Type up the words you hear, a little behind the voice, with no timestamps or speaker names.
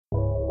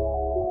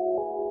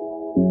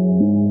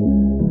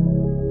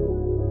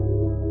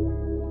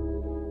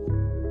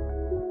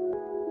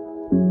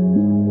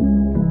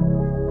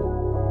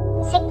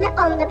Sigma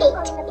on the beat.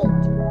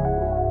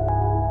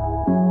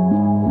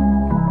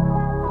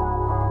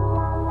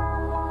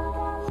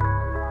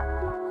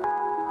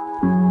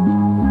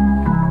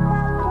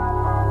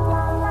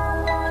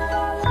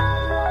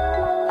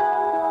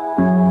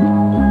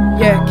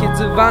 Yeah, kids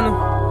of vinyl.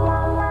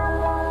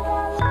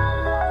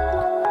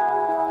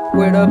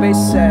 Where the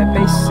bass at,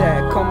 bass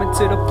at? Coming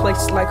to the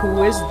place like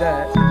who is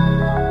that?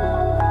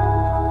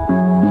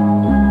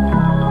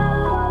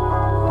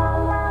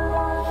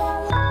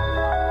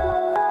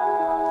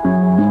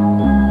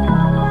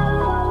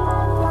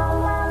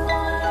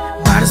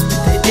 Bout to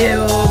spit the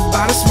ill,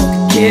 bout to smoke a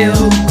kill.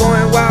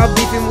 Going wild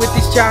beefing with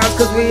these childs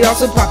cause we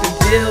also popping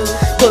pills.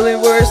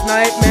 Pulling words,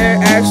 nightmare,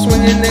 axe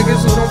swinging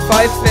niggas who don't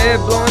fight fair.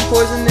 Blowing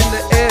poison in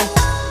the air.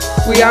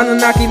 We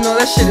Anunnaki know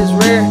that shit is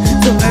rare.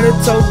 So let it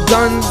tote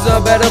guns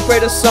up, better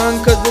pray the sun.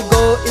 Cause the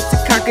goal is to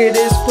conquer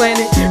this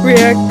planet.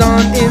 React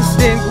on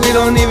instinct, we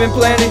don't even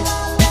plan it.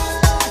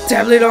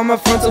 Tablet on my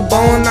frontal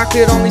bone, I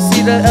could only see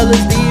the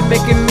LSD,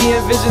 making me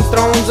envision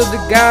thrones of the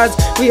gods.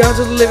 We all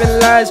just living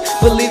lies,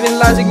 believing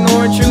lies,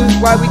 ignoring truth.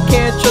 Why we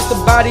can't trust the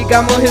body,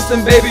 got more hits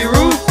than Baby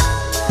Ruth.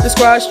 The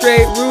squad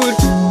straight rude,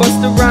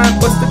 bust a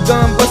rhyme, bust a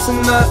gun, bust a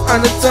nut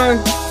on the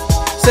tongue.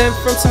 Sent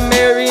from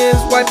Sumerians,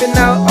 wiping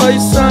out all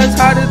your sons,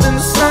 hotter than the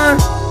sun.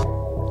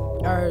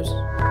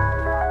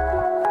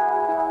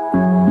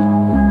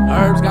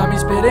 Herbs got me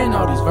spitting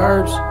all these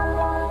verbs.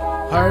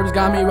 Herbs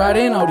got me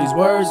writing all these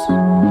words.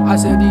 I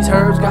said these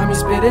herbs got me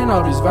spitting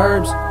all these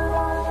verbs.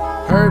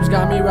 Herbs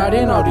got me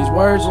writing all these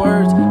words.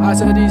 I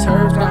said these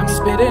herbs got me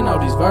spitting all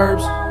these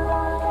verbs.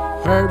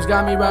 Herbs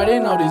got me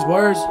writing all these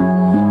words.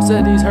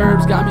 Said these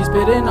herbs got me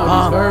spitting all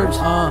these verbs.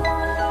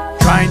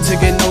 Trying to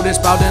get noticed,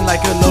 spouting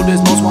like a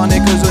lotus. Most wanted,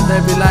 cause with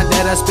every line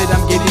that I spit,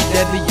 I'm getting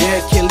deadly. Yeah,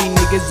 killing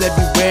niggas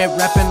everywhere.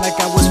 Rapping like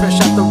I was fresh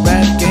out the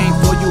rap game.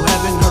 For you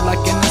haven't heard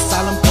like an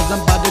asylum, cause I'm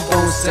about to go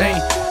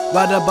insane.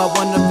 Right about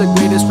one of the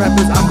greatest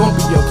rappers, I'm gon'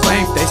 be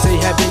acclaimed. They say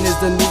heaven is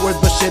the new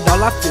word, but shit, all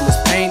I feel is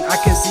pain. I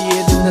can see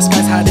it in the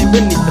skies, hiding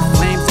beneath the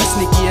flames. As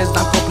sneaky as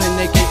I'm Copeland,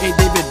 aka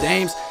David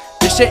Dames.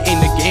 This shit ain't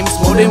a game, it's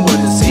more than what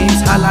it seems.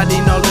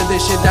 Highlighting all of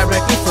this shit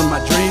directly from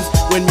my dreams.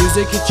 When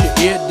music hits your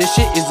ear, this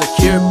shit is a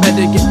cure.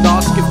 Better get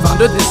lost, get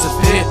found, or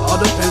disappear. All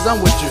depends on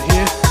what you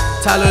hear.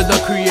 Tyler the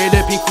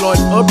Creator, Pink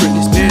Floyd, or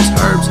Britney Spears.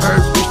 Herbs,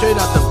 we straight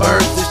out the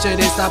birds. This shit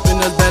ain't stopping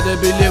us, better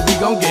believe we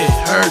gon' get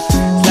hurt.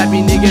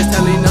 Slappy niggas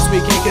telling us we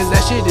can't, cause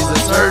that shit is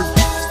absurd.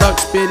 Stuck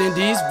spitting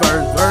these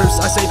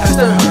verbs, I say pass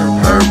the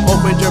herb.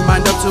 Open your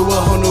mind up to a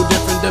whole new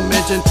different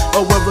dimension.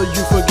 Or whether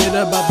you forget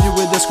about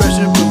viewer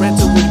discretion.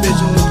 Parental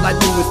vision and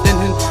lightning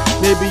within him.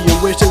 Maybe your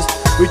wishes.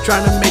 We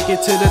tryna make it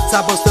to the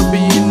top, but still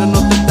being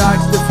unorthodox.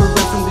 Different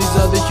from these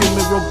other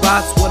human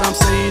robots. What I'm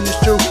saying is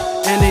true,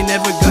 and they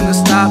never gonna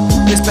stop.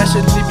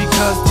 Especially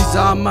because these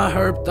are my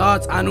herb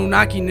thoughts.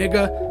 Anunnaki,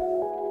 nigga.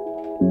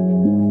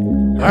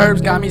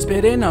 Herbs got me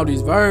spitting all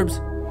these verbs.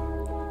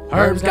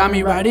 Herbs got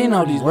me writing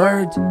all these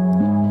words.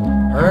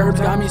 Herbs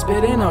got me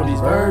spitting all these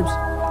verbs.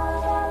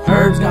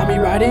 Herbs got me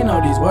writing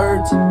all these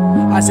words.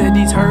 I said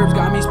these herbs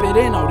got me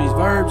spitting all these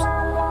verbs.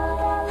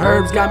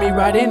 Herbs got me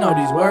writing all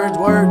these words.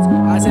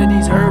 I said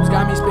these herbs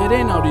got me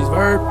spitting all these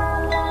verbs.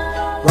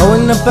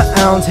 Rolling up an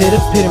ounce, hit a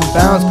pit and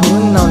bounce.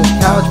 Cooling on the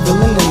couch,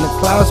 feeling in the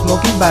clouds.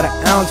 Smoking by the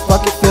ounce,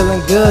 fuck it,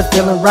 feeling good,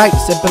 feeling right.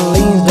 Sipping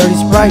leans, dirty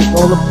Sprite,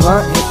 roll a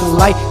blunt, hit the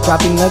light.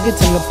 Dropping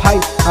nuggets in the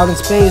pipe, out in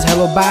space,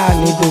 hello bye.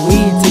 Need the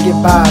weed to get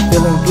by,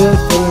 feeling good,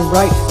 feeling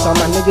right. Saw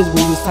my niggas,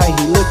 we was tight,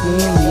 he looked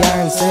me in the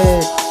eye and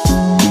said,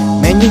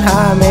 man you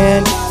high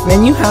man,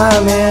 man you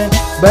high man.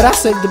 But I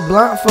said the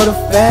blunt for the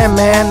fan,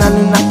 man.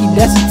 Anunnaki,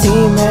 that's a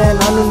team, man.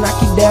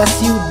 Anunnaki,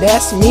 that's you,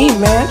 that's me,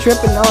 man.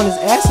 Tripping on his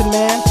acid,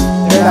 man.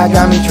 Heard I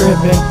got me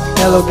tripping.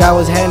 Hello, God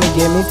was had to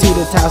get me to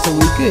the top so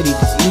we could eat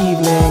this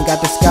evening.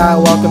 Got the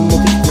skywalker, make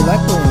it feel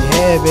like we're in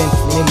heaven.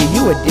 Nigga,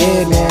 you a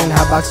dead man.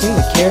 Hotboxing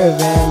the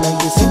caravan, man.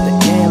 This ain't the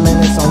end, man.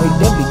 It's only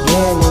the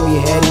beginning.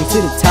 We heading to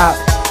the top.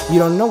 You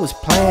don't know what's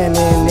planning,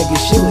 nigga,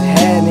 shit was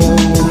happening.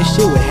 We knew this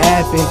shit would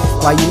happen.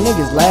 Why you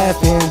niggas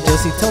laughing?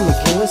 Jesse told me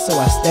kill it, so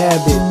I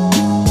stabbed it.